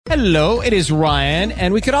Hello, it is Ryan,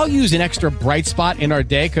 and we could all use an extra bright spot in our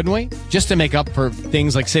day, couldn't we? Just to make up for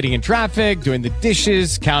things like sitting in traffic, doing the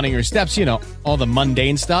dishes, counting your steps, all the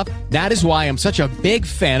mundane stuff. That is why I'm such a big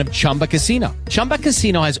fan of Chumba Casino. Chumba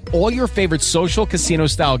Casino has all your favorite social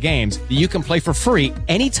casino-style games that you can play for free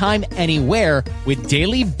anytime, anywhere with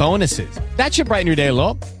daily bonuses. That should brighten your day a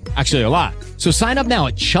little. Actually, a lot. So sign up now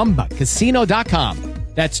at ChumbaCasino.com.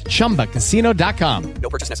 That's ChumbaCasino.com. No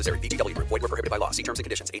purchase necessary. VGW Group. Void where prohibited by law. See terms and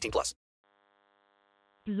conditions. 18+.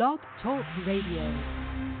 Blog Talk Radio.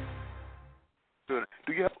 Do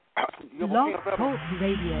you have Blog Talk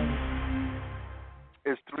Radio.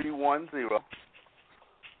 It's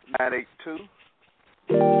 310-982-1116.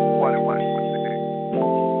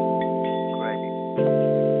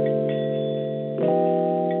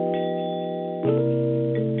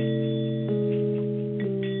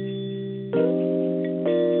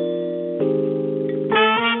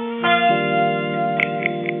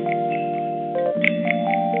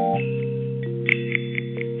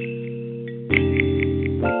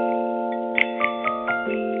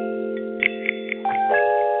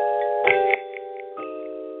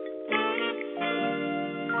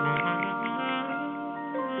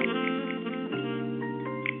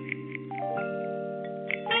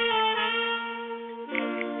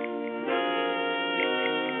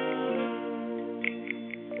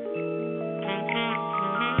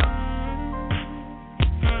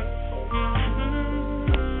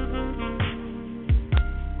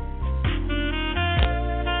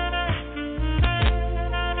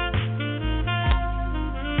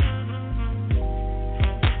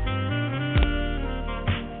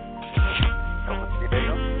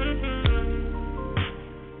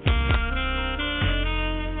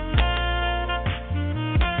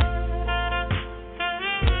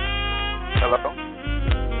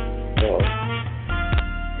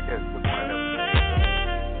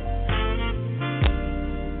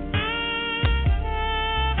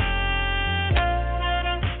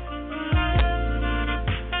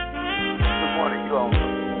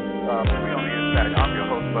 Freeontheinside. I'm your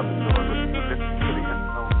host, Brother George. You're listening to the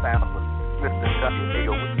unknown sound of Mr. San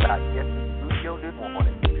Diego with God. Yes, studio this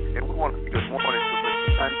morning. And we want to see this morning to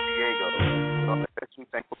Mr. San Diego. So let's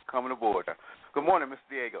thank you for coming aboard. Good morning, Mr.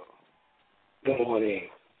 Diego. Good morning.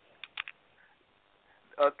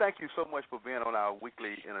 Thank you so much for being on our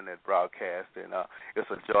weekly internet broadcast, and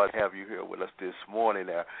it's a joy to have you here with us this morning.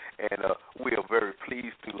 And we are very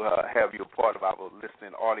pleased to have you a part of our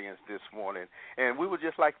listening audience this morning. And we would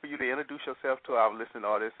just like for you to introduce yourself to our listening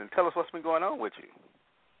audience and tell us what's been going on with you.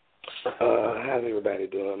 How's everybody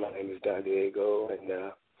doing? My name is San Diego,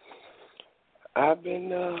 and I've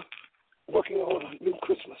been working on a new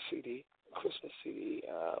Christmas CD,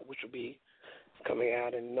 which will be coming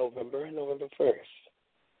out in November 1st.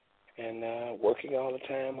 And working all the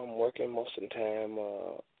time. I'm working most of the time,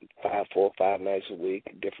 4 or 5 nights a week,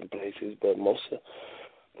 different places. But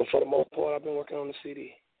for the most part, I've been working on the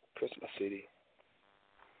CD, Christmas CD.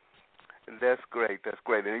 That's great. That's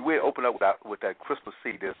great. And we'll open up with that Christmas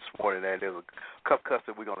CD this morning. And there's a cup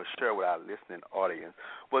custard we're going to share with our listening audience.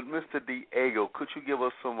 But Mr. Diego, could you give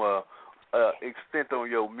us some extent on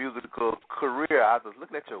your musical career? I was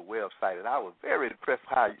looking at your website, and I was very impressed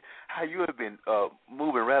how you have been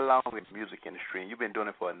moving right along in the music industry, and you've been doing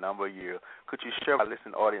it for a number of years. Could you share with our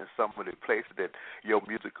listening audience some of the places that your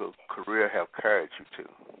musical career have carried you to?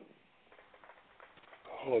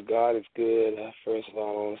 Well, God is good. First of all,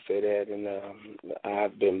 I want to say that, and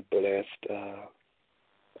I've been blessed.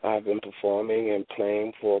 I've been performing and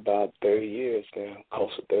playing for about 30 years now,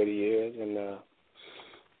 close to 30 years, and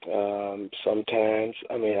sometimes,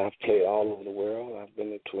 I've played all over the world. I've been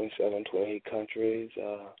to 27, 28 countries.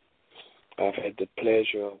 I've had the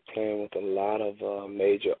pleasure of playing with a lot of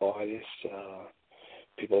major artists,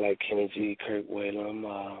 people like Kenny G, Kirk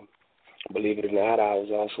Whalum. Believe it or not, I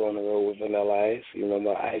was also on the road with Vanilla Ice. You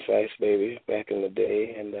remember Ice Ice Baby back in the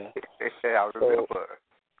day? And I remember.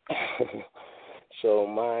 So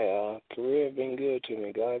my career has been good to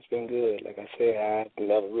me. God's been good. Like I said, I've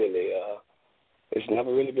never really... It's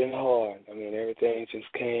never really been hard. Everything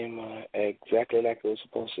just came exactly like it was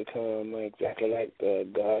supposed to come, exactly like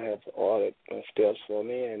God has ordered steps for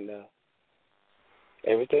me, and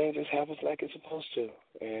everything just happens like it's supposed to,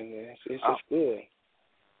 and it's just good.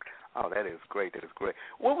 Oh, that is great. That is great.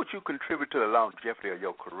 What would you contribute to the longevity of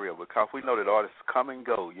your career? Because we know that artists come and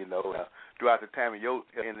go, throughout the time in your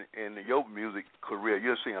music career.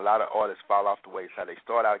 You're seeing a lot of artists fall off the wayside. They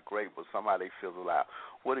start out great, but somehow they fizzle out.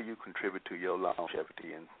 What do you contribute to your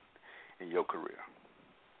longevity in your career?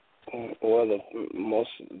 Well, the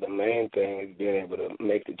main thing is being able to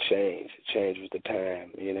make the change with the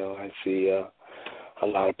time. I see a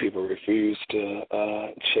lot of people refuse to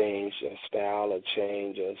change a style or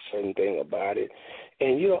change a certain thing about it.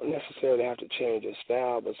 And you don't necessarily have to change a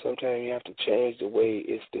style, but sometimes you have to change the way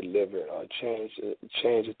it's delivered or change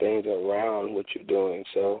the things around what you're doing.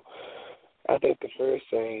 So I think the first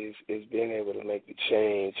thing is being able to make the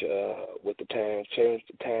change with the time, change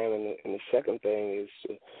the time, and the second thing is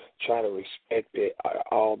to try to respect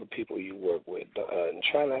all the people you work with, and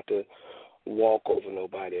try not to walk over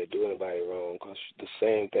nobody or do anybody wrong, because the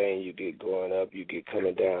same thing you get growing up, you get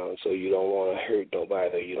coming down, so you don't want to hurt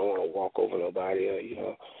nobody, or you don't want to walk over nobody,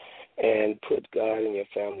 or, and put God and your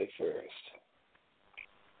family first.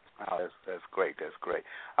 Oh, that's great. That's great.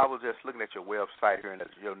 I was just looking at your website here, and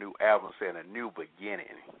your new album saying "A New Beginning."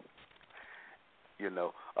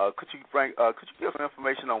 Could you give some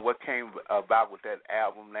information on what came about with that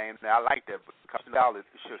album name? Now, I like that because all it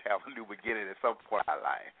should have a new beginning at some point in our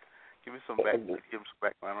life. Give me some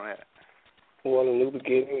background on that. Well, a new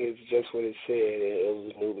beginning is just what it said. It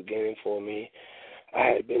was a new beginning for me.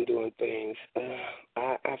 I had been doing things.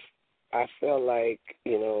 I felt like,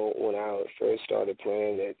 when I first started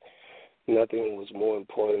playing, that nothing was more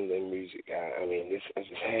important than music. I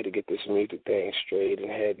just had to get this music thing straight and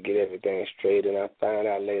had to get everything straight. And I found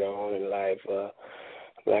out later on in life,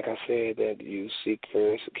 like I said, that you seek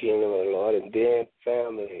first the kingdom of the Lord and then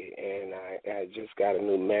family. And I just got a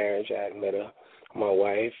new marriage. I had met my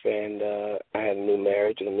wife, and I had a new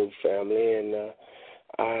marriage and a new family, and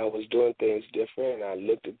I was doing things different. I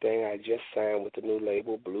looked at things. I just signed with a new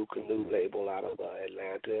label, Blue Canoe label out of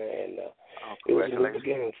Atlanta, and it was a new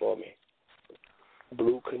beginning for me.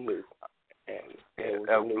 Blue Canoe.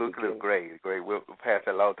 Blue Canoe, great. We'll pass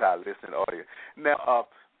that along to our listening audience. Now,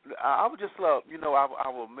 I would just love,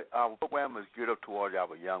 our program is geared up towards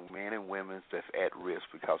our young men and women that's at risk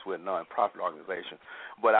because we're a non-profit organization.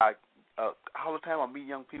 But all the time I meet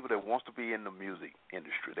young people that wants to be in the music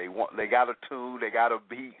industry. They got a tune, they got a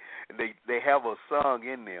beat, they have a song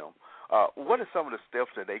in them. What are some of the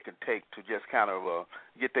steps that they can take to just kind of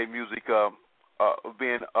get their music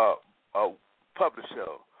being published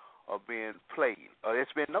or being played?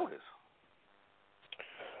 It's been noticed.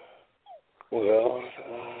 Well,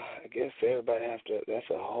 I guess everybody that's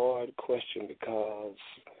a hard question because,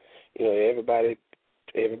 everybody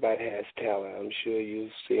has talent. I'm sure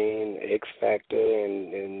you've seen X Factor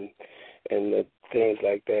and the things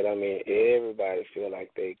like that. Everybody feel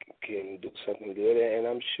like they can do something good, and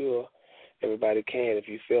I'm sure everybody can if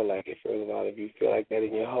you feel like it. First of all, if you feel like that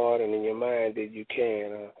in your heart and in your mind, then you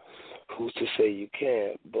can. Who's to say you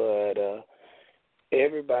can't? But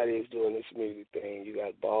everybody is doing this music thing. You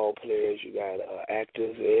got ball players, you got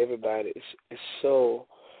actors. Everybody is so.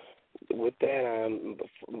 With that,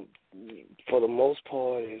 for the most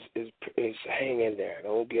part, is hang in there.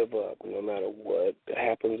 Don't give up. No matter what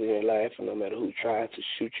happens in your life, and no matter who tries to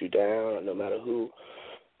shoot you down, or no matter who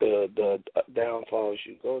the downfalls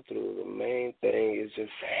you go through, the main thing is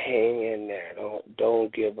just hang in there.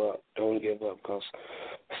 Don't give up. Don't give up, because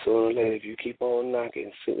sooner or later, if you keep on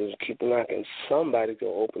knocking, somebody's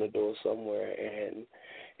gonna open the door somewhere.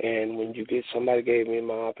 And when you get, somebody gave me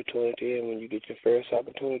my opportunity, and when you get your first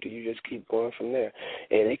opportunity, you just keep going from there.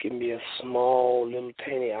 And it can be a small, little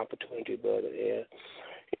tiny opportunity, but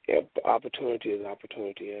opportunity is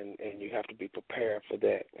opportunity, and you have to be prepared for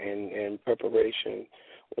that. And preparation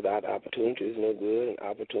without opportunity is no good, and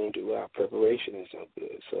opportunity without preparation is no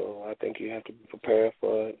good. So I think you have to be prepared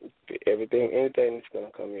for anything that's going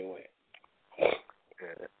to come your way.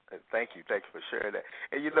 Yeah, thank you for sharing that.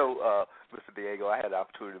 And Mr. Diego, I had the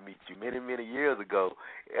opportunity to meet you many, many years ago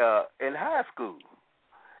in high school.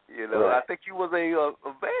 Right. I think you was a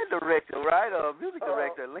band director, right? A music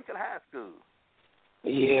director at Lincoln High School.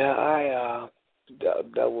 Yeah,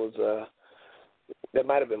 that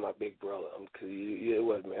might have been my big brother, because it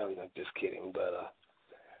wasn't me. I'm just kidding, but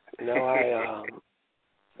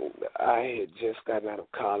I had just gotten out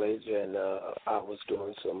of college, and I was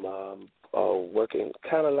doing some working,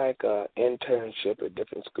 kind of like an internship at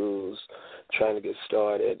different schools, trying to get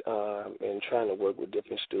started and trying to work with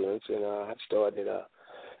different students. And I started,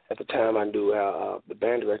 at the time I knew the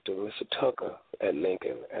band director, Mr. Tucker, at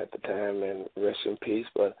Lincoln at the time, and rest in peace.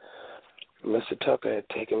 But Mr. Tucker had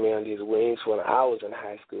taken me under his wings when I was in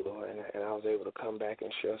high school, and I was able to come back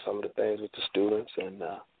and share some of the things with the students. And,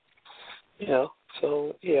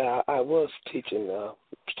 I was teaching,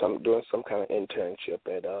 doing some kind of internship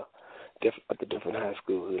at the different high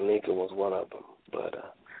schools, and Lincoln was one of them.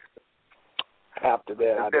 But after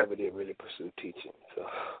that, I never did really pursue teaching. So.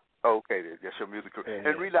 Okay, that's your music career.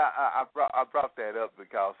 And really, I brought that up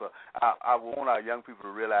because I want our young people to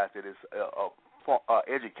realize that it's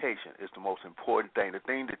education is the most important thing. The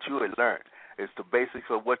thing that you had learned It's the basics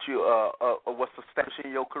of what you what's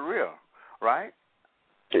establishing your career, right?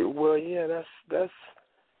 Well, yeah, that's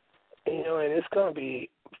and it's gonna be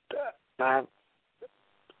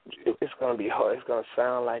it's gonna be hard. It's gonna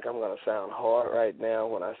sound like I'm gonna sound hard right now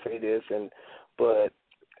when I say this, but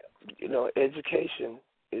education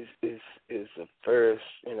is the first,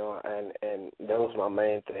 and that was my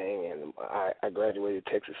main thing. And I graduated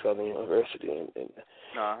Texas Southern University in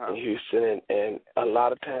Houston, and a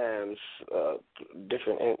lot of times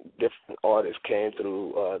different artists came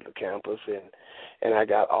through the campus, and I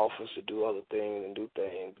got offers to do other things and do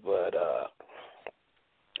things, but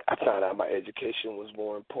I found out my education was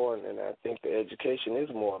more important, and I think the education is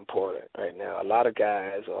more important right now. A lot of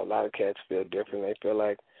guys or a lot of cats feel different. They feel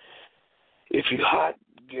like if you're hot,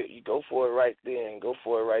 you go for it right then. Go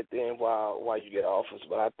for it right then while you get offers.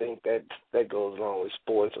 But I think that goes along with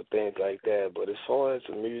sports or things like that. But as far as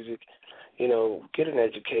the music, get an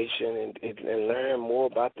education and learn more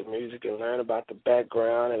about the music and learn about the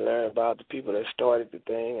background and learn about the people that started the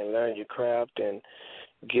thing and learn your craft and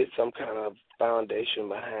get some kind of foundation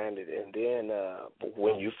behind it. And then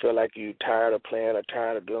when you feel like you're tired of playing or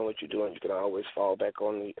tired of doing what you're doing, you can always fall back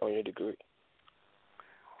on your degree.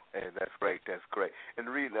 Hey, that's great. That's great. And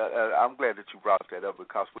Reed, I'm glad that you brought that up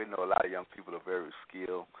because we know a lot of young people are very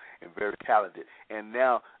skilled and very talented. And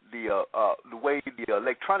now the way the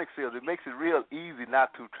electronics is, it makes it real easy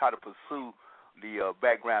not to try to pursue the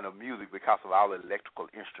background of music because of all the electrical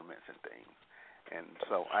instruments and things. And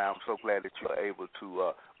so I am so glad that you are able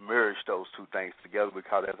to merge those two things together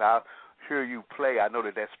because as I hear you play, I know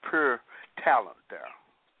that that's pure talent there,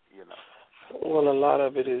 Well, a lot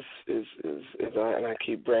of it is and I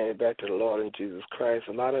keep bringing it back to the Lord and Jesus Christ.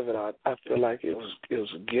 A lot of it, I feel like it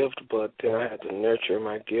was a gift, but then I had to nurture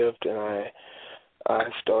my gift, and I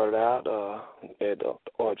started out at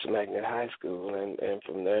Arts Magnet High School, and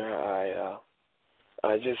from there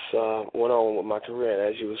I just went on with my career.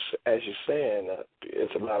 And as you're saying,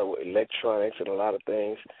 it's a lot of electronics and a lot of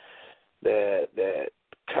things that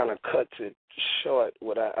kind of cuts it short.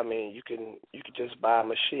 You can just buy a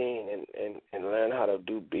machine and learn how to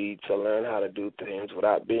do beats or learn how to do things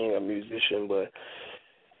without being a musician, but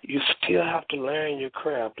you still have to learn your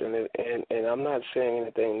craft, and I'm not saying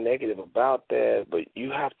anything negative about that, but you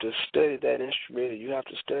have to study that instrument. You have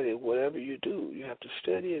to study whatever you do. You have to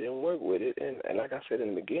study it and work with it, and like I said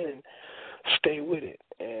in the beginning, stay with it.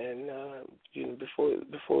 And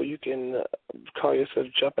before you can call yourself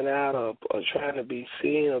jumping out or trying to be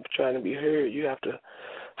seen or trying to be heard, you have to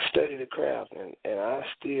study the craft. And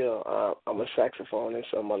I'm a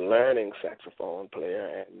saxophonist. I'm a learning saxophone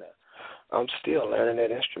player, and I'm still learning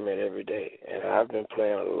that instrument every day. And I've been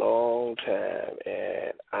playing a long time,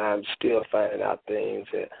 and I'm still finding out things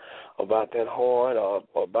about that horn or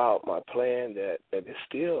about my playing that is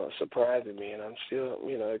still surprising me, and I'm still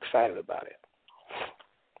excited about it.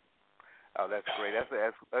 Oh, that's great. That's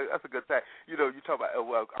a good thing. You talk about.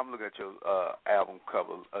 Well, I'm looking at your album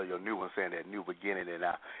cover, your new one, saying that new beginning, and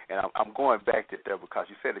I'm going back to there because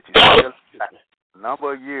you said that you still a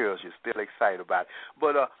number of years you're still excited about it.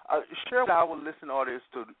 But share with our listening audience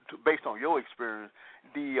to based on your experience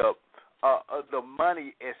the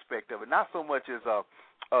money aspect of it, not so much as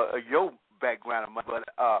your background of money, but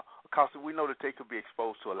because we know that they could be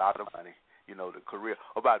exposed to a lot of money. The career,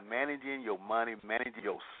 about managing your money, managing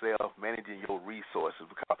yourself, managing your resources.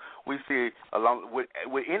 Because we see along with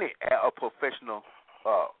any professional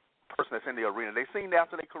person that's in the arena, they seem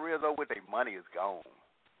after their career is over, their money is gone.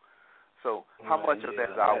 So how much of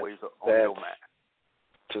that is always on your mind?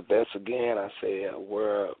 So that's again, I say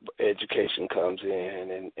where education comes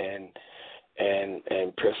in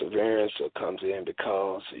and perseverance comes in,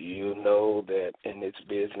 because you know that in this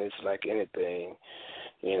business, like anything.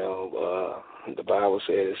 The Bible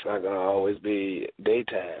says it's not going to always be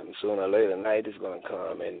daytime. Sooner or later, night is going to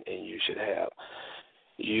come, and you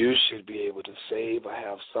should be able to save or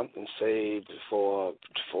have something saved for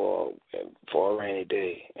a rainy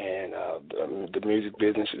day. And the music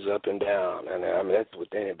business is up and down, and that's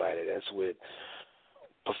with anybody.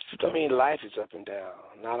 Life is up and down,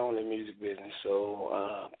 not only music business.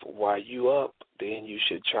 So while you up, then you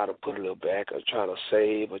should try to put a little back or try to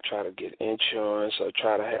save or try to get insurance or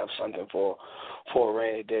try to have something for a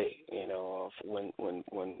rainy day, when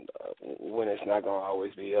it's not going to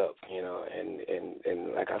always be up,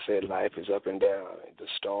 and like I said, life is up and down. The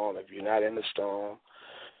storm, if you're not in the storm,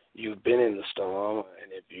 you've been in the storm,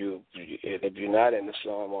 and if you're not in the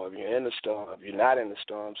storm, or if you're in the storm, if you're not in the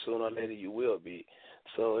storm, sooner or later you will be.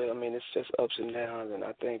 So, it's just ups and downs, and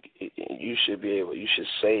I think you should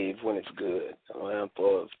save when it's good,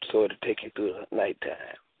 so to take you through the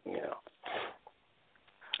nighttime,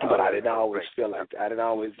 But I didn't always feel like that. I didn't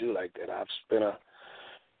always do like that. I've spent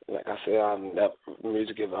like I said,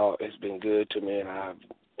 music has been good to me, and I've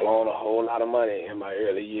blown a whole lot of money in my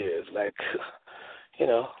early years, like,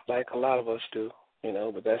 like a lot of us do,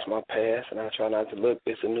 but that's my past, and I try not to look.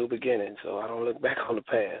 It's a new beginning, so I don't look back on the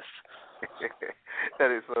past.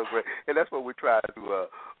 That is so great, and that's what we try to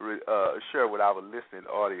share with our listening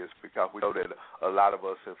audience, because we know that a lot of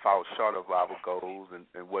us have fallen short of our goals and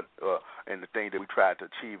the things that we try to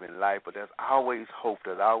achieve in life. But there's always hope.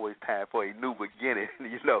 There's always time for a new beginning,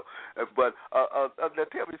 But now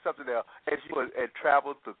tell me something else. As you have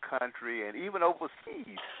traveled the country and even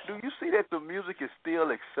overseas, do you see that the music is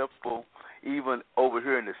still acceptable even over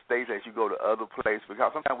here in the States as you go to other places?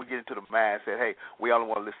 Because sometimes we get into the mindset, hey, we only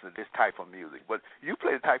want to listen to this type of music. But you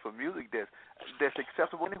play the type of music that's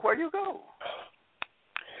acceptable anywhere you go.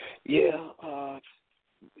 Yeah,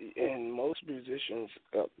 and most musicians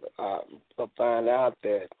find out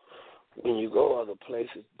that when you go other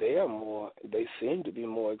places, they seem to be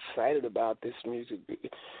more excited about this music,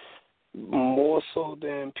 more so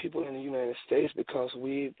than people in the United States, because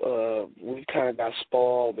we kind of got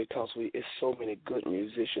spoiled because it's so many good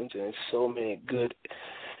musicians and so many good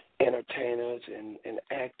entertainers and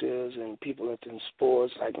actors and people in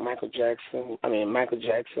sports like Michael Jackson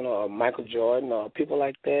or Michael Jordan or people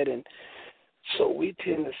like that. And so we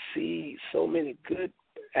tend to see so many good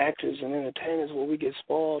actors and entertainers where we get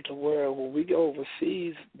spoiled to where when we go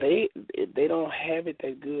overseas, they don't have it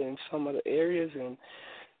that good in some other areas, and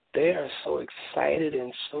they are so excited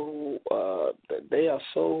and they are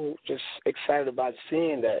so just excited about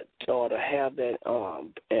seeing that or to have that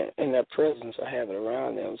in their presence or have it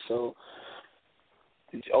around them. So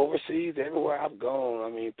overseas, everywhere I've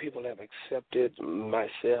gone, people have accepted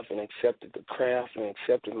myself and accepted the craft and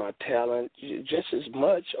accepted my talent just as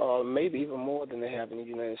much or maybe even more than they have in the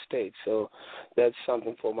United States. So that's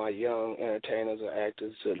something for my young entertainers or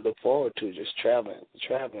actors to look forward to, just traveling,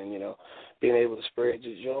 being able to spread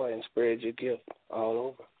your joy and spread your gift all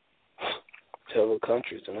over to other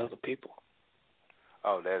countries and other people.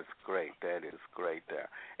 Oh, that's great. That is great there.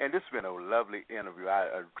 And this has been a lovely interview.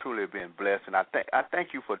 I truly have been blessed, and I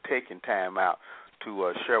thank you for taking time out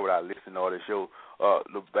to share with our listening audience your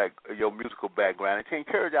musical background and to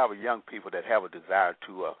encourage our young people that have a desire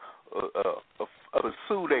to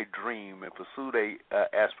pursue their dream and pursue their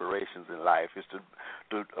aspirations in life, is to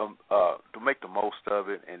make the most of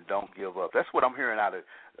it and don't give up. That's what I'm hearing out of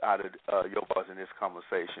your voice in this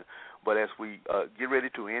conversation. But as we get ready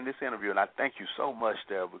to end this interview, and I thank you so much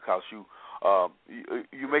there, because you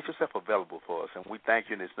make yourself available for us, and we thank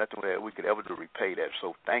you, and there's nothing that we could ever do to repay that.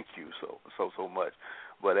 So thank you so much.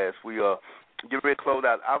 But as we get ready to close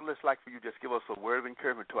out, I would just like for you to just give us a word of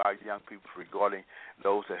encouragement to our young people regarding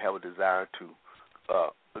those that have a desire to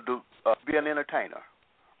be an entertainer.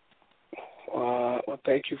 Well,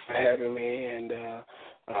 thank you for having me, and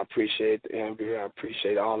I appreciate the interview. I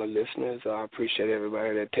appreciate all the listeners. I appreciate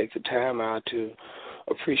everybody that takes the time out to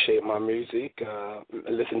appreciate my music.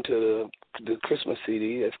 Listen to the Christmas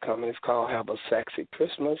CD that's coming. It's called Have a Sexy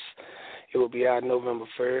Christmas. It will be out November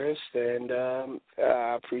 1st, and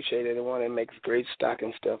I appreciate anyone that makes great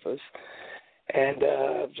stocking stuffers. And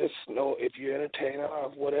just know, if you're an entertainer or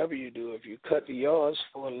whatever you do, if you cut the yards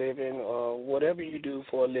for a living or whatever you do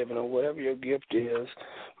for a living or whatever your gift is,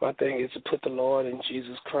 my thing is to put the Lord and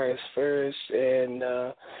Jesus Christ first, and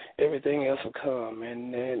everything else will come.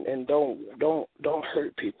 And don't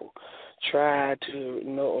hurt people. Try to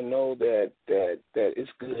know that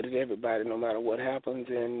it's good at everybody, no matter what happens,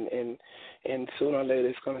 and sooner or later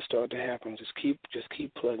it's going to start to happen. Just keep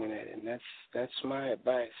plugging at it, and that's my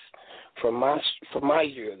advice from my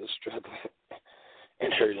years of struggling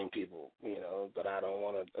and hurting people, But I don't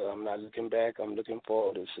want to. I'm not looking back. I'm looking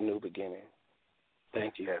forward. It's a new beginning.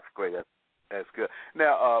 Thank you. That's great. That's good.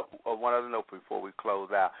 Now, one other note before we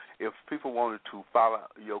close out. If people wanted to follow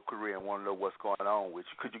your career and want to know what's going on with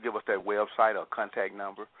you, could you give us that website or contact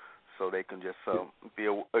number so they can just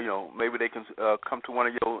maybe they can come to one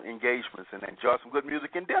of your engagements and enjoy some good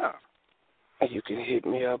music and dinner? You can hit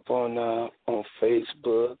me up on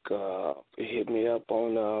Facebook. Hit me up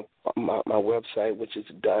on my website, which is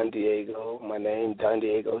Don Diego. My name, Don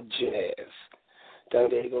Diego Jazz.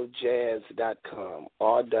 DonDiegoJazz.com,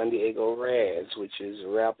 or Don Diego Raz, which is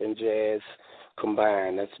rap and jazz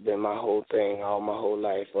combined. That's been my whole thing, all my whole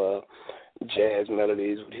life, jazz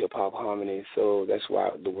melodies with hip-hop harmony. So that's why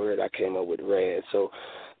the word I came up with, Raz. So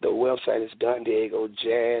the website is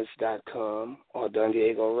DonDiegoJazz.com or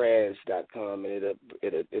DonDiegoRaz.com, and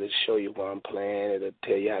it'll show you where I'm playing. It'll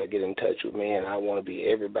tell you how to get in touch with me, and I want to be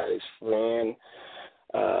everybody's friend.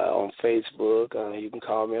 On Facebook, you can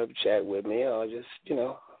call me up, chat with me, or just,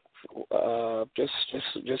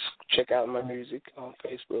 just check out my music on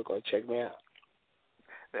Facebook or check me out.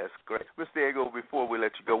 That's great. Mr. Diego, before we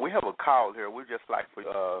let you go, we have a call here. We'd just like for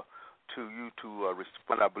you to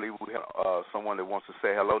respond. I believe we have someone that wants to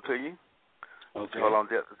say hello to you. Okay. Hold on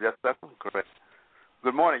just a second. Correct.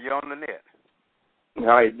 Good morning. You're on the net.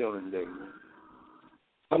 How you doing today?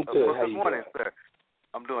 I'm good. How Good you morning, doing? sir.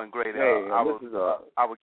 I'm doing great. Hey,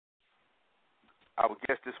 Our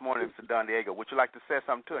guest this morning is Don Diego. Would you like to say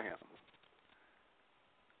something to him?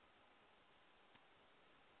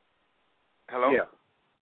 Hello?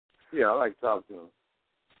 Yeah, I like to talk to him.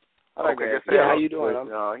 I like Okay, to ask just say how you doing?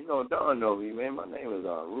 Don know me, man. My name is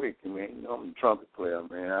Rick, man. I'm a trumpet player,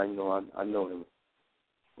 man. I know him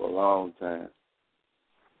for a long time.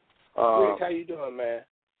 Rick, how you doing, man?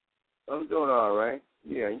 I'm doing all right.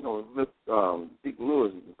 Yeah, Mr. Deacon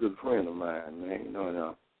Lewis is a good friend of mine, man.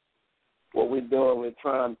 And what we're doing, we're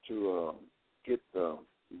trying to get the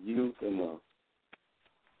youth in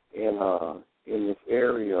this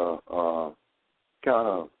area kind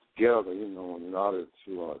of together, in order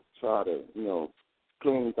to try to,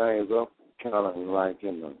 clean things up, kind of like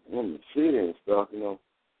in the city and stuff,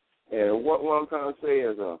 And what I'm trying to say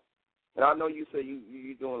is, and I know you say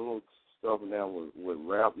you're doing a little stuff now with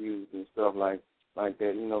rap music and stuff like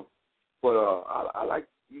that, But I like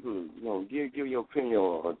you to, give your opinion.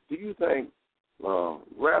 Or do you think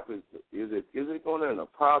rap is it going in a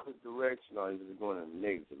positive direction or is it going in a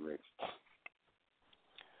negative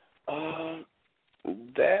direction?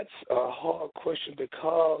 That's a hard question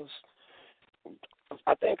because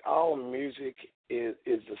I think all music is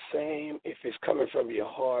the same if it's coming from your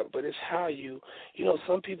heart, but it's how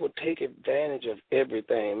some people take advantage of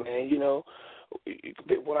everything, man.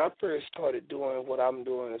 When I first started doing what I'm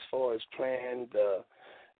doing as far as playing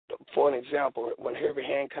for an example, when Herbie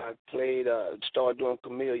Hancock started doing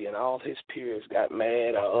Chameleon, all his peers got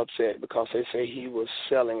mad or upset because they say he was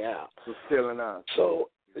selling out. So,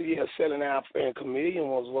 yeah, selling out, and Chameleon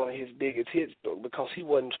was one of his biggest hits because he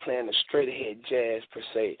wasn't playing the straight-ahead jazz per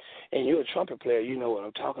se. And you're a trumpet player, you know what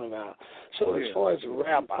I'm talking about. So as far as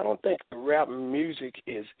rap, I don't think rap music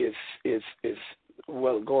is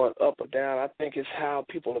going up or down. I think it's how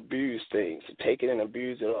people abuse things, take it and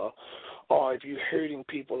abuse it, or if you're hurting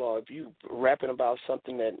people, or if you rapping about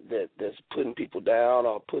something that's putting people down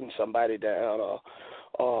or putting somebody down or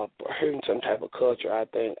hurting some type of culture.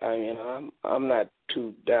 I'm not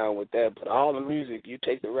too down with that. But all the music, you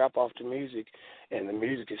take the rap off the music, and the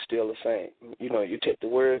music is still the same. You take the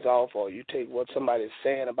words off, or you take what somebody's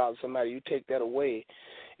saying about somebody, you take that away,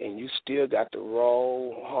 and you still got the raw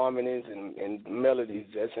harmonies and melodies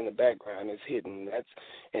that's in the background that's hidden.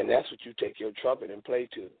 That's what you take your trumpet and play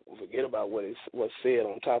to. Forget about what's said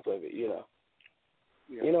on top of it. Yeah.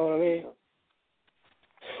 You know what I mean?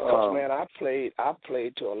 Because, man, I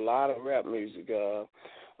played to a lot of rap music.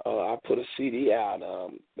 I put a CD out.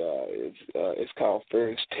 It's called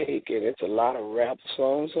First Take, and it's a lot of rap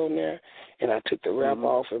songs on there. And I took the rap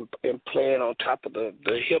off and played on top of the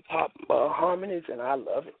hip-hop harmonies, and I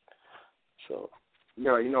love it. So.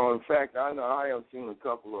 Yeah, in fact, I have seen a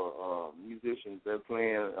couple of musicians that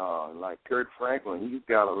playing, like Kurt Franklin. He's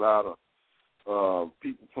got a lot of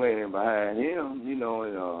people playing behind him,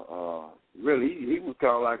 and really, he was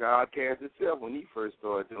kind of like an outcast himself when he first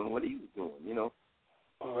started doing what he was doing,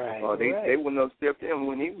 Right. They wouldn't have stepped in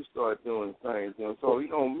when he was started doing things, So,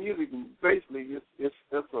 music basically it's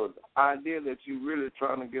an idea that you're really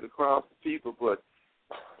trying to get across to people, but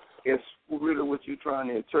it's really what you're trying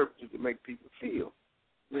to interpret to make people feel,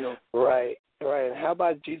 Right. And how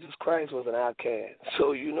about Jesus Christ was an outcast?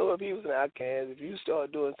 So, if he was an outcast, if you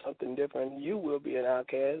start doing something different, you will be an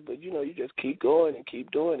outcast. But, you just keep going and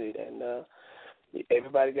keep doing it. And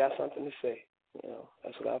everybody got something to say.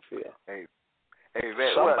 That's what I feel. Hey,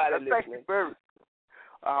 man. Somebody listening.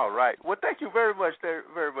 All right. Well, thank you very much, Mr.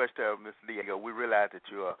 Diego. We realize that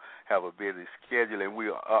you have a busy schedule, and we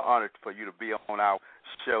are honored for you to be on our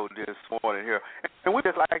show this morning here. And we'd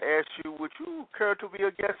just like to ask you, would you care to be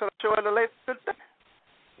a guest on the show at a later date?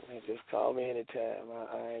 Just call me anytime.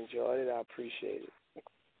 I enjoyed it. I appreciate it.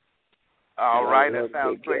 All right. That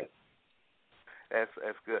sounds great. That's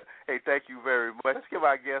good. Hey, thank you very much. Let's give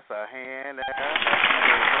our guests a hand.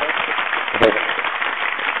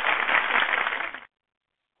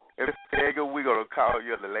 Mr. Diego, we're going to call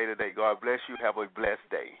you at a later date. God bless you. Have a blessed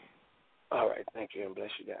day. All right. Thank you, and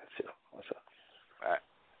bless you guys, too. What's up? All right.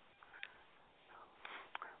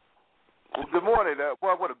 Well, good morning.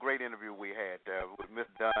 Boy, what a great interview we had with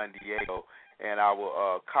Mr. Don Diego. And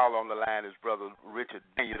our caller on the line is Brother Richard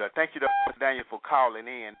Daniel. Thank you, Mr. Daniel, for calling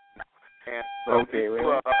in. And, okay,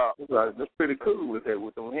 man. That's pretty cool with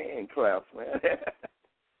them hand claps, man.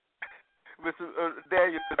 Mr.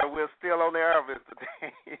 Daniel, we're still on the air, Mr.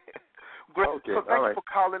 Daniel. Great. Okay, So thank all you for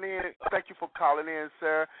calling in. Thank you for calling in,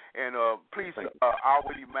 sir. And please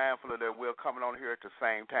always be mindful that we're coming on here at the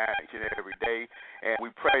same time each and every day. And we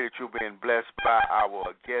pray that you've been blessed by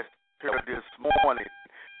our guest here this morning,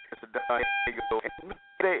 Mr. Diego. And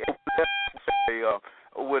today,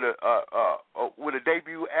 with a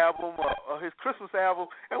debut album, his Christmas album,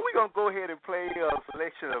 and we're gonna go ahead and play a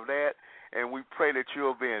selection of that. And we pray that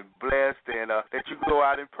you're being blessed and that you go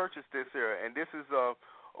out and purchase this here. And this is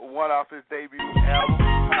one off his debut album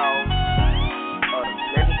called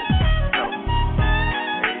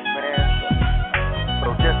Amen.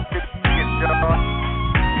 So just get John.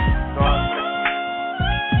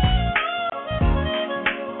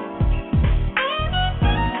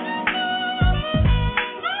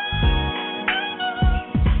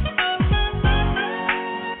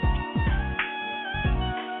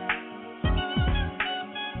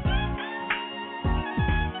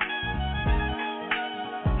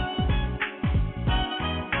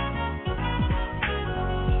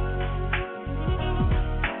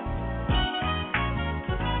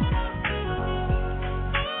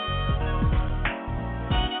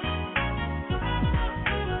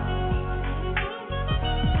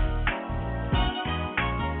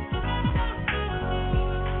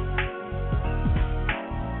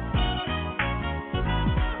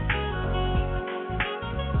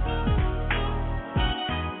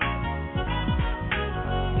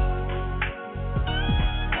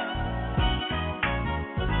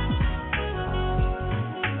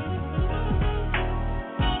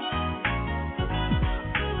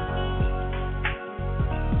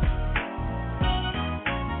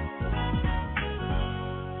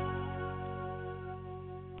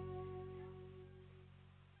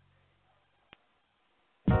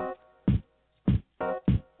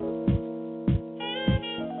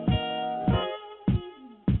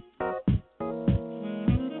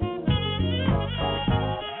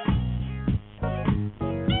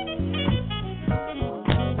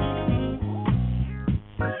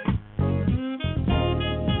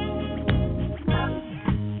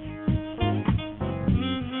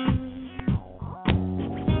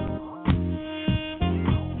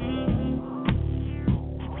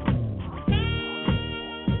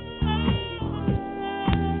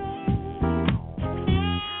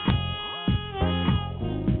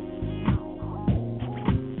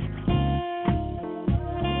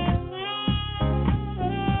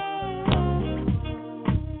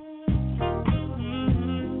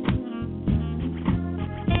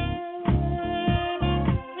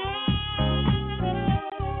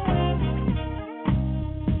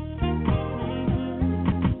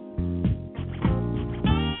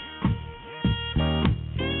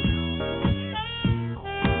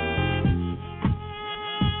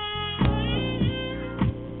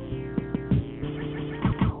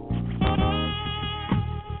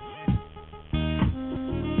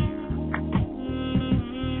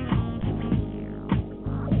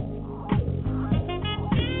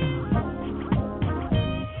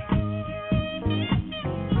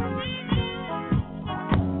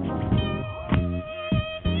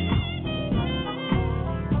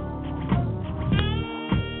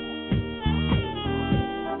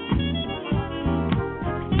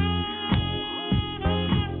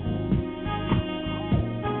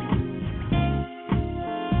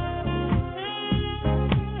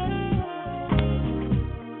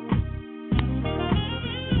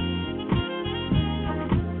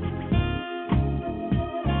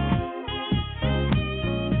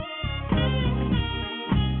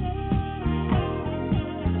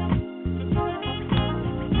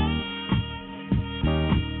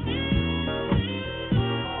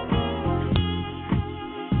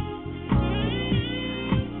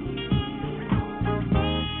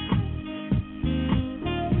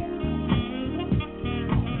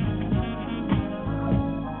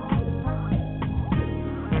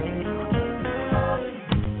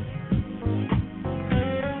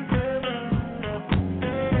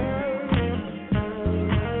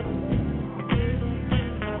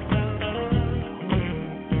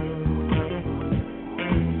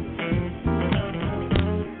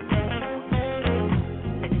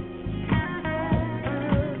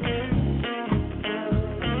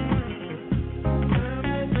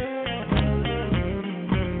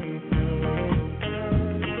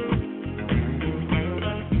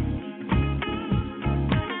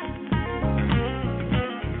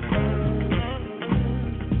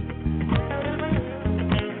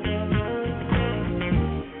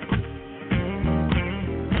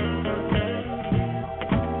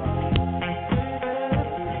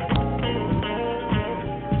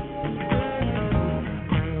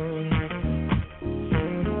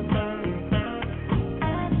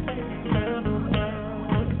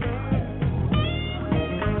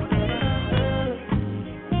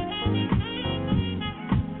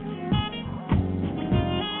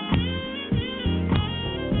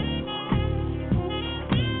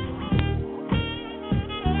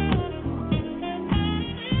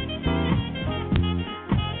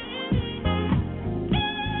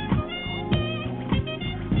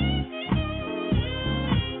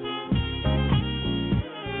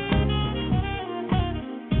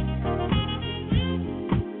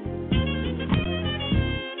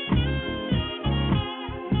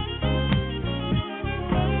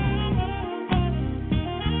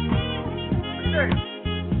 Good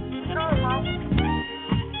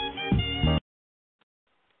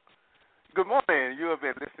morning. You have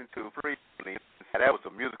been listening to Freeontheinside. That was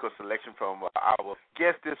a musical selection from our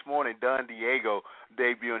guest this morning, Don Diego,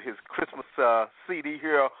 debuting his Christmas CD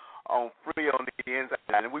here on Free on the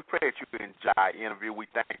Inside. And we pray that you enjoy our interview. We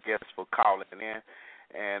thank guests for calling in.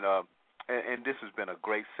 And this has been a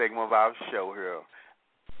great segment of our show here.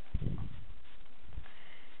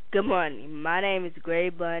 Good morning. My name is Gray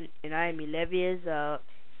Bunn, and I am 11 years old.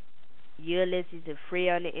 You're listening to Free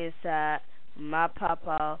on the Inside. My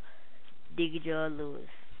papa, Diggy Joe Lewis.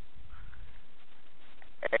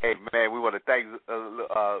 Hey, man, we want to thank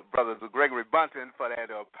Brother Gregory Bunton for that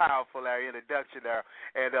powerful introduction there.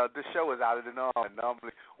 And the show is out of the norm.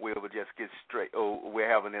 Normally, we would just get straight. We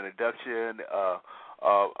have an introduction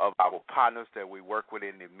of our partners that we work with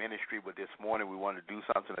in the ministry. But this morning, we want to do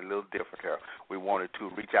something a little different here. We wanted to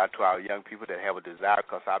reach out to our young people that have a desire,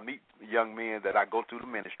 because I meet young men that I go through the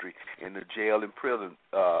ministry in the jail and prison,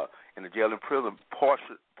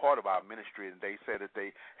 part of our ministry, and they say that they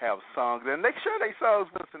have songs, and they share their songs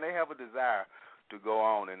with us, and they have a desire to go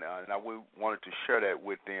on, and we wanted to share that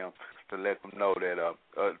with them to let them know that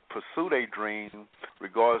pursue their dream,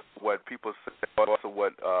 regardless of what people say, regardless of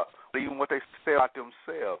what, even what they say about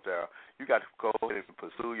themselves. You got to go ahead and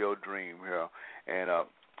pursue your dream here, and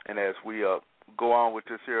as we go on with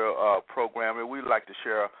this here program, we'd like to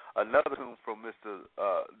share another tune from Mr.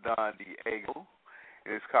 Don Diego.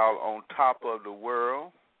 It's called "On Top of the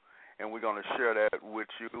World." And we're going to share that with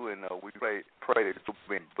you, and we pray that you've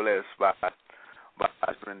been blessed by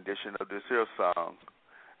this rendition of this here song.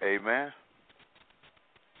 Amen.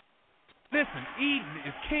 Listen, Eden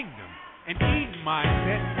is kingdom, and Eden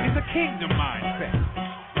mindset is a kingdom mindset.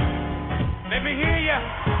 Let me hear ya.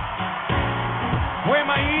 Where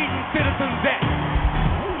my Eden citizens at?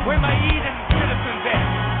 Where my Eden citizens at?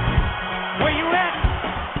 Where you at?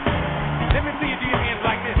 Let me see you do your hands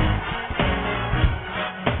like this.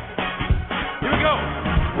 Go.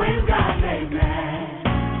 When God made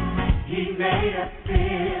man, He made us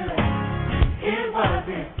feel it. It was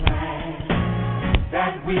His plan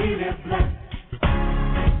that we live blessed.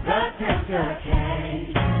 The tempter came,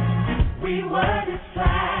 we were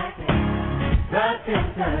distracted. The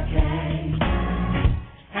tempter came,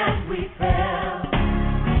 and we fell.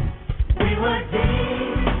 We were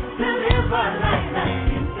deemed to live a life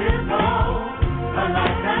that's simple, a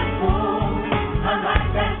life that's full, a life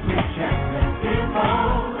that's rich and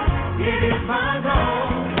it is my goal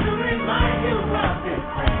to remind you of this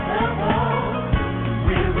principle.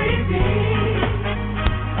 We'll redeem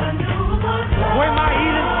a newborn soul. Where my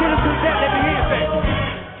Eden citizens at? Let me hear you say.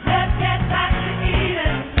 Let's get back to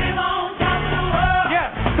Eden, live on top of the world.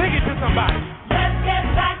 Yeah, sing it to somebody. Let's get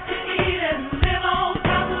back to Eden, live on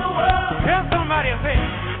top of the world. Tell somebody else it.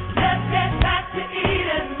 Let's get back to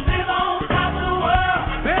Eden, live on top of the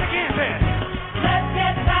world. Say it again, say it. Let's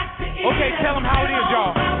get back to Eden. Okay, tell them how it is,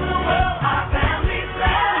 y'all. Our family's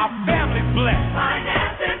blessed. Our family's blessed.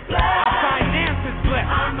 Finances blessed. Our finances blessed.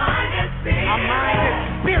 Our mind is spirit. Our mind is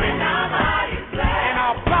spirit. And our body's blessed. And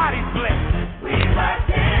our body's blessed. We were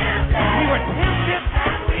tempted. We were tempted.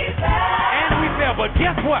 And we fell. And we fell. But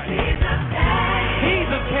guess what?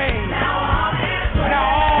 Jesus came. Now all is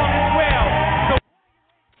well. So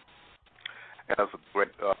That was a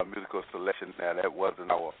great musical selection. Now, that wasn't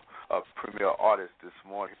our premier artist this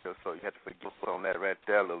morning, so you had to forgive us on that right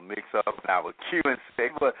there, a little mix-up in our cueing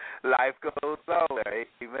segment, but life goes on,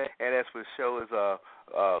 amen. And as the show is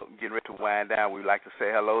getting ready to wind down, we'd like to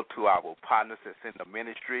say hello to our partners that's in the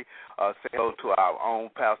ministry. Say hello to our own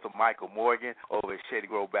Pastor Michael Morgan over at Shady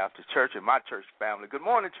Grove Baptist Church and my church family. Good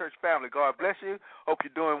morning, church family. God bless you. Hope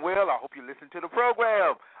you're doing well. I hope you listen to the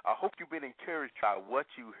program. I hope you've been encouraged by what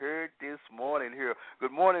you heard this morning here.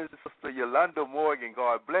 Good morning, Sister Yolanda Morgan.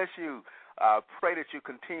 God bless you. I pray that you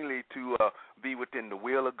continue to be within the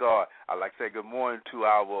will of God. I'd like to say good morning to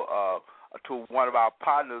our to one of our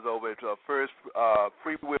partners over at First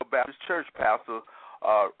Free Will Baptist Church, Pastor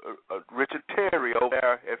Richard Terry over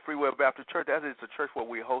there at Free Will Baptist Church. That is the church where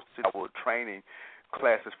we hosted our training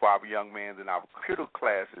classes for our young men and our computer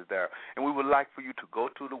classes there. And we would like for you to go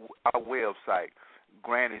to our website,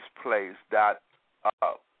 granniesplace.org,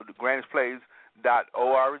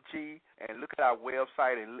 and look at our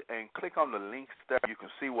website and click on the links there. You can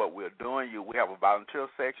see what we're doing. We have a volunteer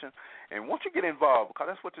section. And once you get involved, because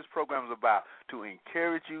that's what this program is about, to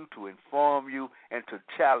encourage you, to inform you, and to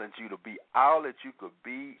challenge you to be all that you could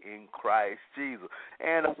be in Christ Jesus.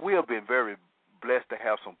 And we have been very blessed to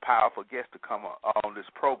have some powerful guests to come on this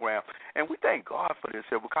program. And we thank God for this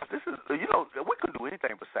here, because this is, we couldn't do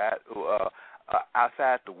anything besides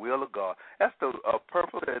outside the will of God. That's the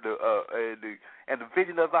purpose and the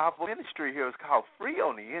vision of our ministry here is called Free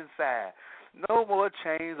on the Inside. No more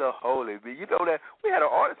chains are holy. You know that we had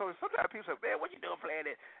an artist on. Sometimes people say, "Man, what you doing playing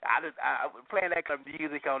that? I playing that kind of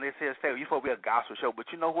music on this here stage. You supposed to be a gospel show."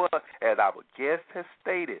 But you know what? As our guest has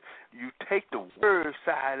stated, you take the word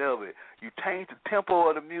side of it. You change the tempo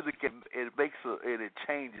of the music, and it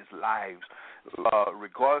changes lives,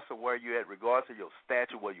 regardless of where you're at, regardless of your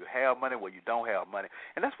stature, where you have money, where you don't have money,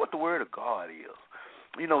 and that's what the word of God is.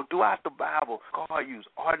 You know, throughout the Bible, God used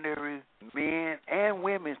ordinary men and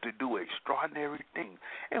women to do extraordinary things.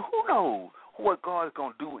 And who knows what God is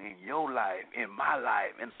going to do in your life, in my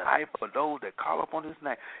life, in the life of those that call upon His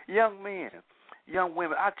name. Young men, young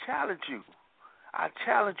women, I challenge you.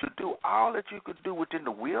 To do all that you could do within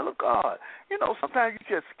the will of God. You know, sometimes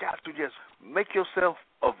you just got to just make yourself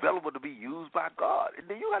available to be used by God. And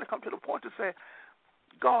then you got to come to the point to say,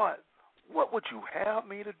 God, what would you have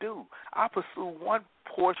me to do? I pursue one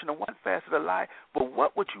portion of one facet of life, but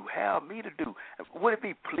what would you have me to do? Would it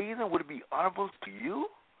be pleasing? Would it be honorable to you?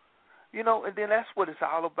 You know, and then that's what it's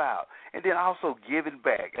all about. And then also giving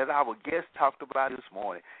back, as our guest talked about this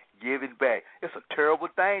morning, giving back. It's a terrible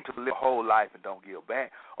thing to live a whole life and don't give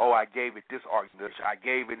back. Oh, I gave it this organization. I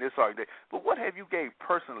gave it this organization. But what have you gave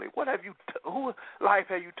personally? What have you, who life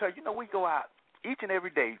have you touched? You know, we go out each and every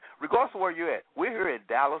day, regardless of where you're at. We're here in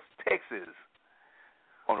Dallas, Texas,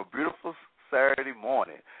 on a beautiful Saturday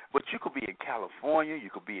morning. But you could be in California, you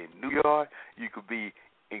could be in New York, you could be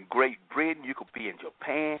in Great Britain, you could be in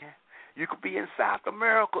Japan, you could be in South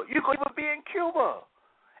America, you could even be in Cuba.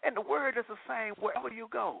 And the word is the same wherever you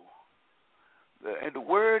go. And the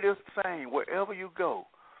word is the same wherever you go,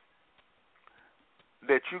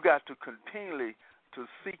 that you got to continually to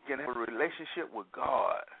seek and have a relationship with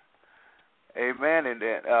God. Amen. And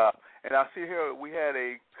then, and I see here we had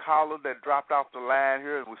a caller that dropped off the line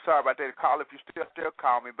here. We're sorry about that. Caller, if you're still there,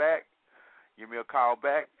 call me back. Give me a call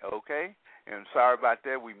back, okay? And sorry about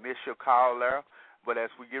that. We missed your call there. But as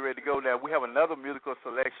we get ready to go now, we have another musical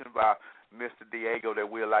selection by Mr. Diego that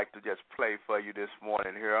we'd like to just play for you this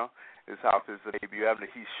morning here. It's off his debut album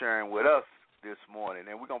that he's sharing with us this morning.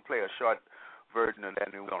 And we're going to play a short version of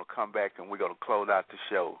that, and then we're going to come back and we're going to close out the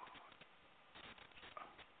show.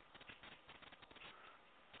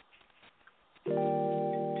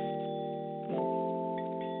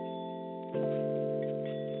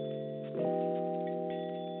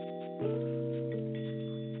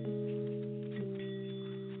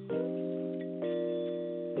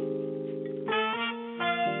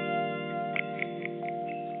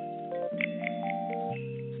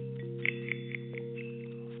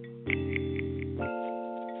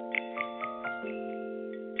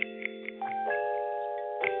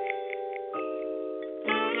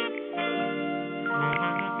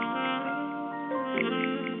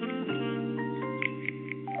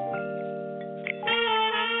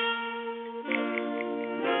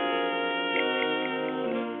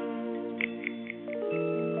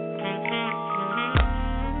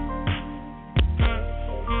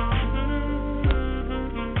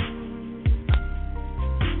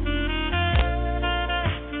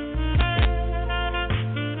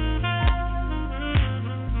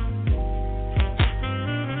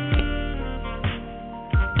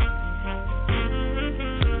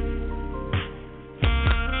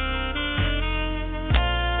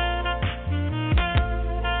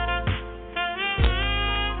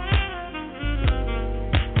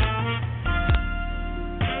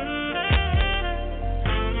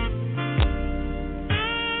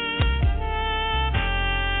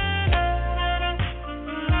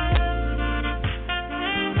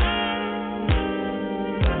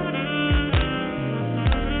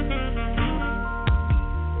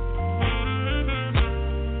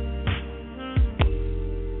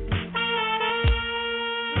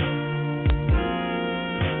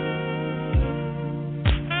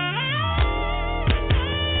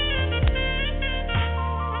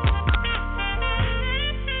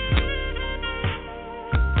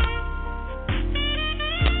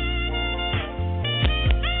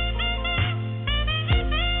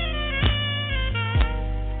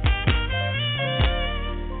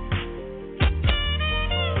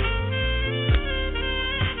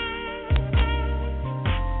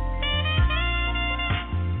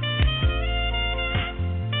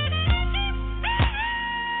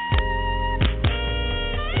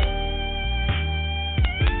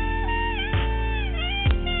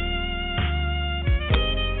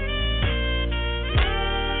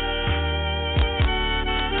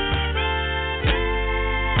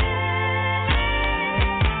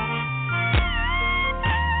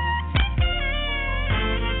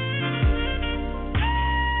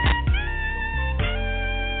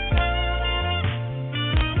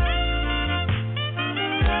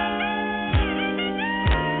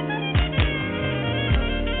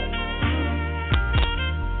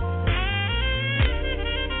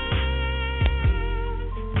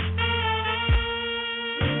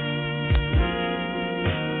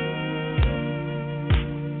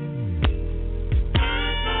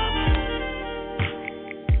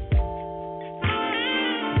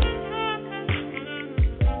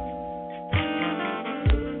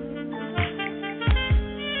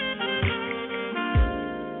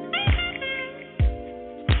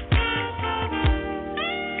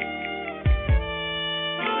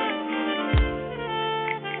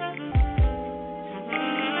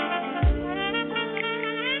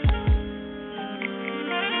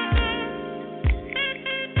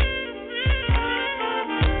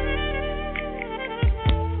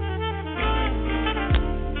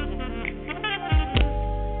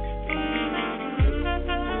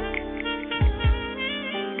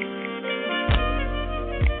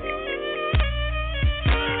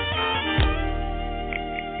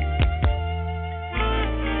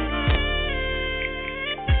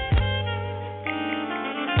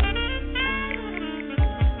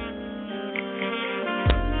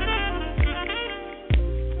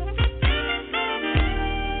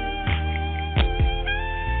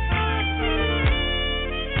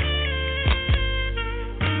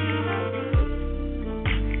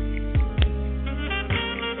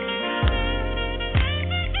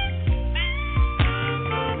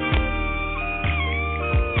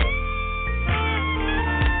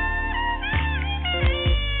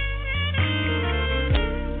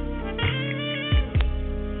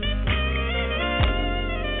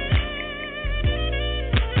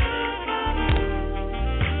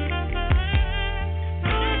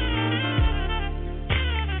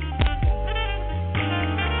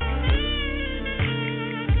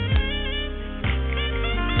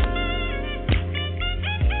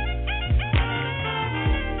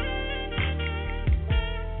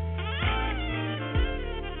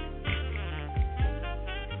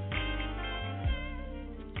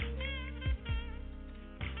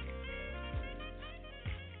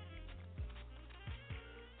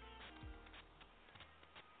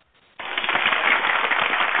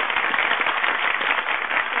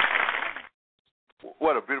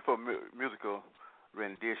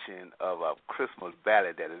 rendition of a Christmas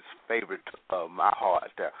ballad that is favorite of my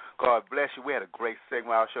heart there. God bless you. We had a great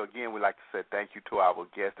segment on our show. Again, we'd like to say thank you to our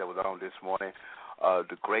guest that was on this morning,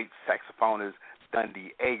 the great saxophonist Don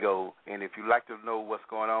Diego. And if you'd like to know what's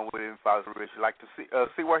going on with him, Father Rich, you'd like to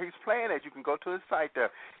see where he's playing at, you can go to his site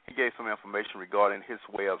there. He gave some information regarding his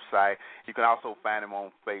website. You can also find him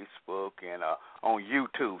on Facebook and on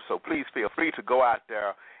YouTube. So please feel free to go out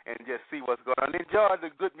there and just see what's going on. Enjoy the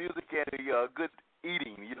good music and the good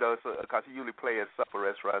eating, because he usually plays at supper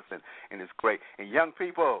restaurants, and it's great. And young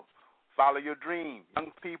people, follow your dream.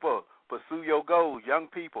 Young people, pursue your goals. Young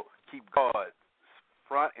people, keep God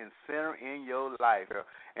front and center in your life.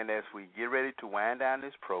 And as we get ready to wind down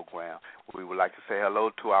this program, we would like to say hello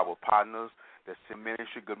to our partners that's in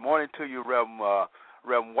ministry. Good morning to you,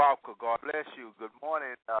 Reverend Walker. God bless you. Good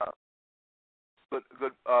morning.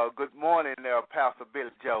 Good morning, Pastor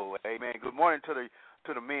Billy Joe. Amen. Good morning to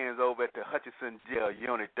the men over at the Hutchinson Jail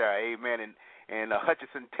unit there. Amen. In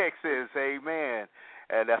Hutchinson, Texas. Amen.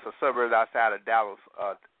 And that's a suburb outside of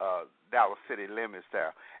Dallas city limits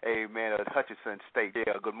there. Amen. At Hutchinson State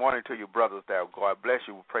Jail. Good morning to your brothers there. God bless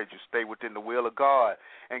you. We pray you stay within the will of God.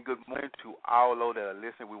 And good morning to all those that are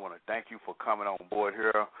listening. We want to thank you for coming on board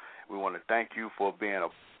here. We want to thank you for being a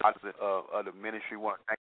part of the ministry. We want to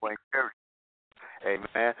thank you for encouraging.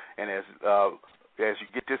 Amen. And as you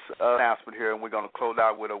get this announcement here, and we're going to close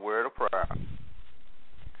out with a word of prayer.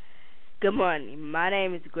 Good morning. My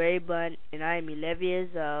name is Gray Bunn, and I am 11 years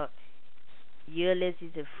old. You're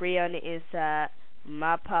listening to Free on the Inside.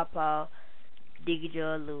 My papa, Diggy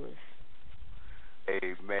Joe Lewis.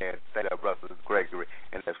 Amen. Thank you, Brother Gregory.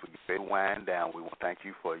 And as we get ready to wind down, we want to thank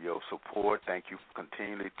you for your support. Thank you for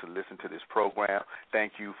continuing to listen to this program.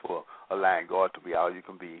 Thank you for allowing God to be all you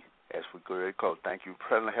can be. As we go very close, thank you,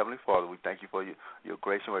 President Heavenly Father. We thank you for your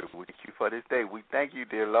grace and mercy. We thank you for this day. We thank you,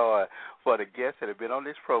 dear Lord, for the guests that have been on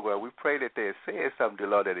this program. We pray that they have said something, dear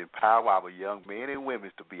Lord, that empower our young men and women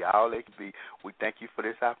to be all they can be. We thank you for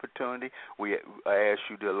this opportunity. We ask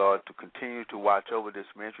you, dear Lord, to continue to watch over this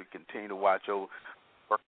ministry, continue to watch over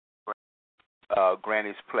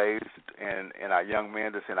Granny's Place and our young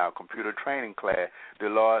men that's in our computer training class.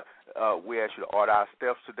 Dear Lord, we ask you to order our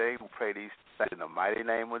steps today. We pray these things in the mighty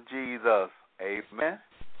name of Jesus. Amen.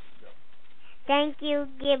 Thank you.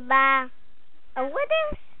 Goodbye. What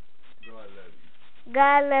else? God loves you.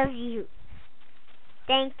 God loves you.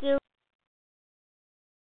 Thank you.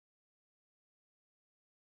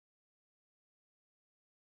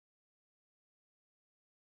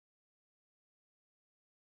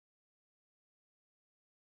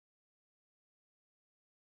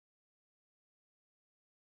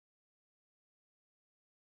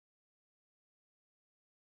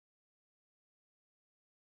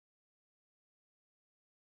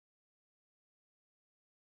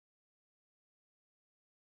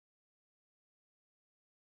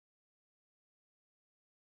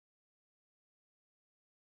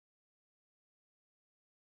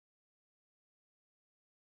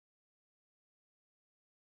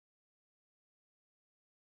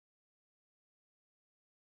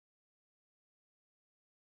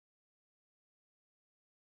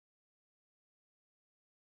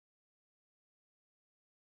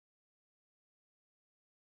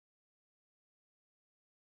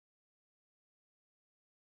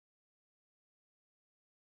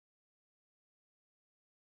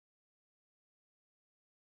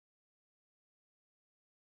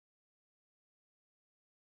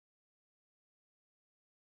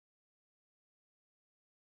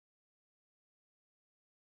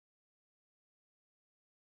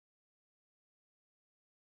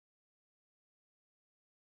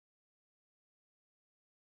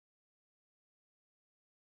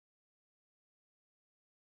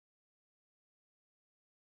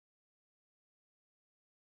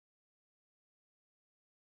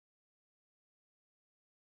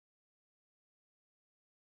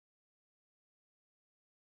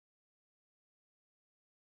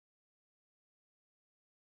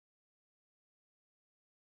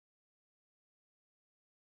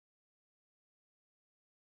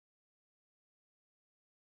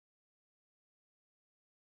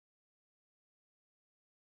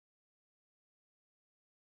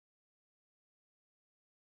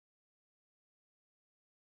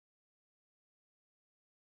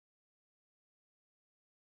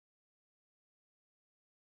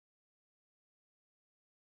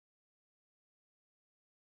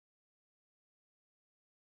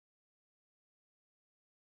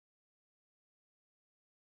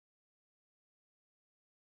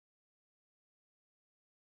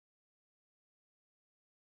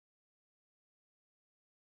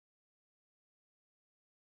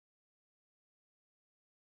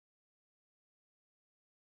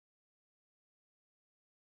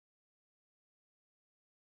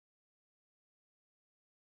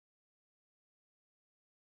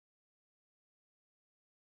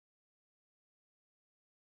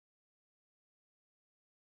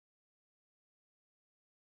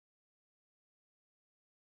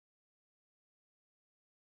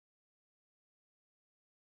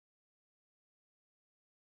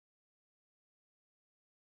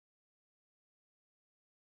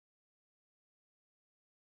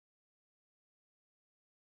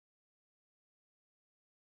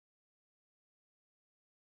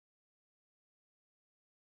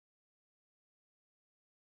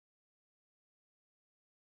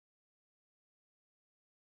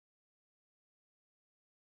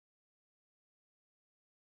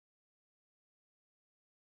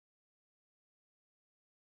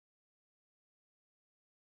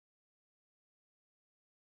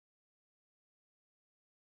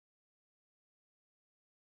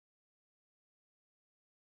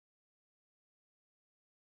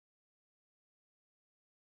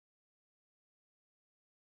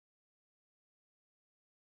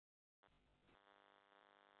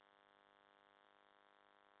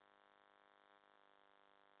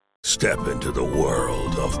 Step into the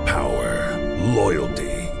world of power, loyalty,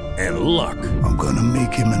 and luck. I'm gonna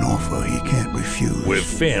make him an offer he can't refuse. With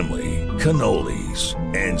family, cannolis,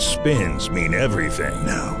 and spins mean everything.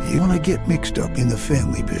 Now, you wanna get mixed up in the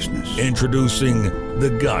family business. Introducing The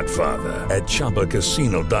Godfather at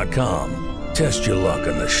ChumbaCasino.com. Test your luck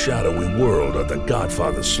in the shadowy world of The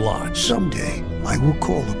Godfather slot. Someday, I will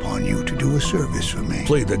call upon you to do a service for me.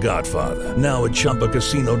 Play The Godfather, now at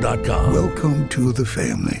ChumbaCasino.com. Welcome to the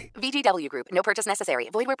family. VGW Group. No purchase necessary.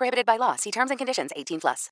 Void where prohibited by law. See terms and conditions. 18+.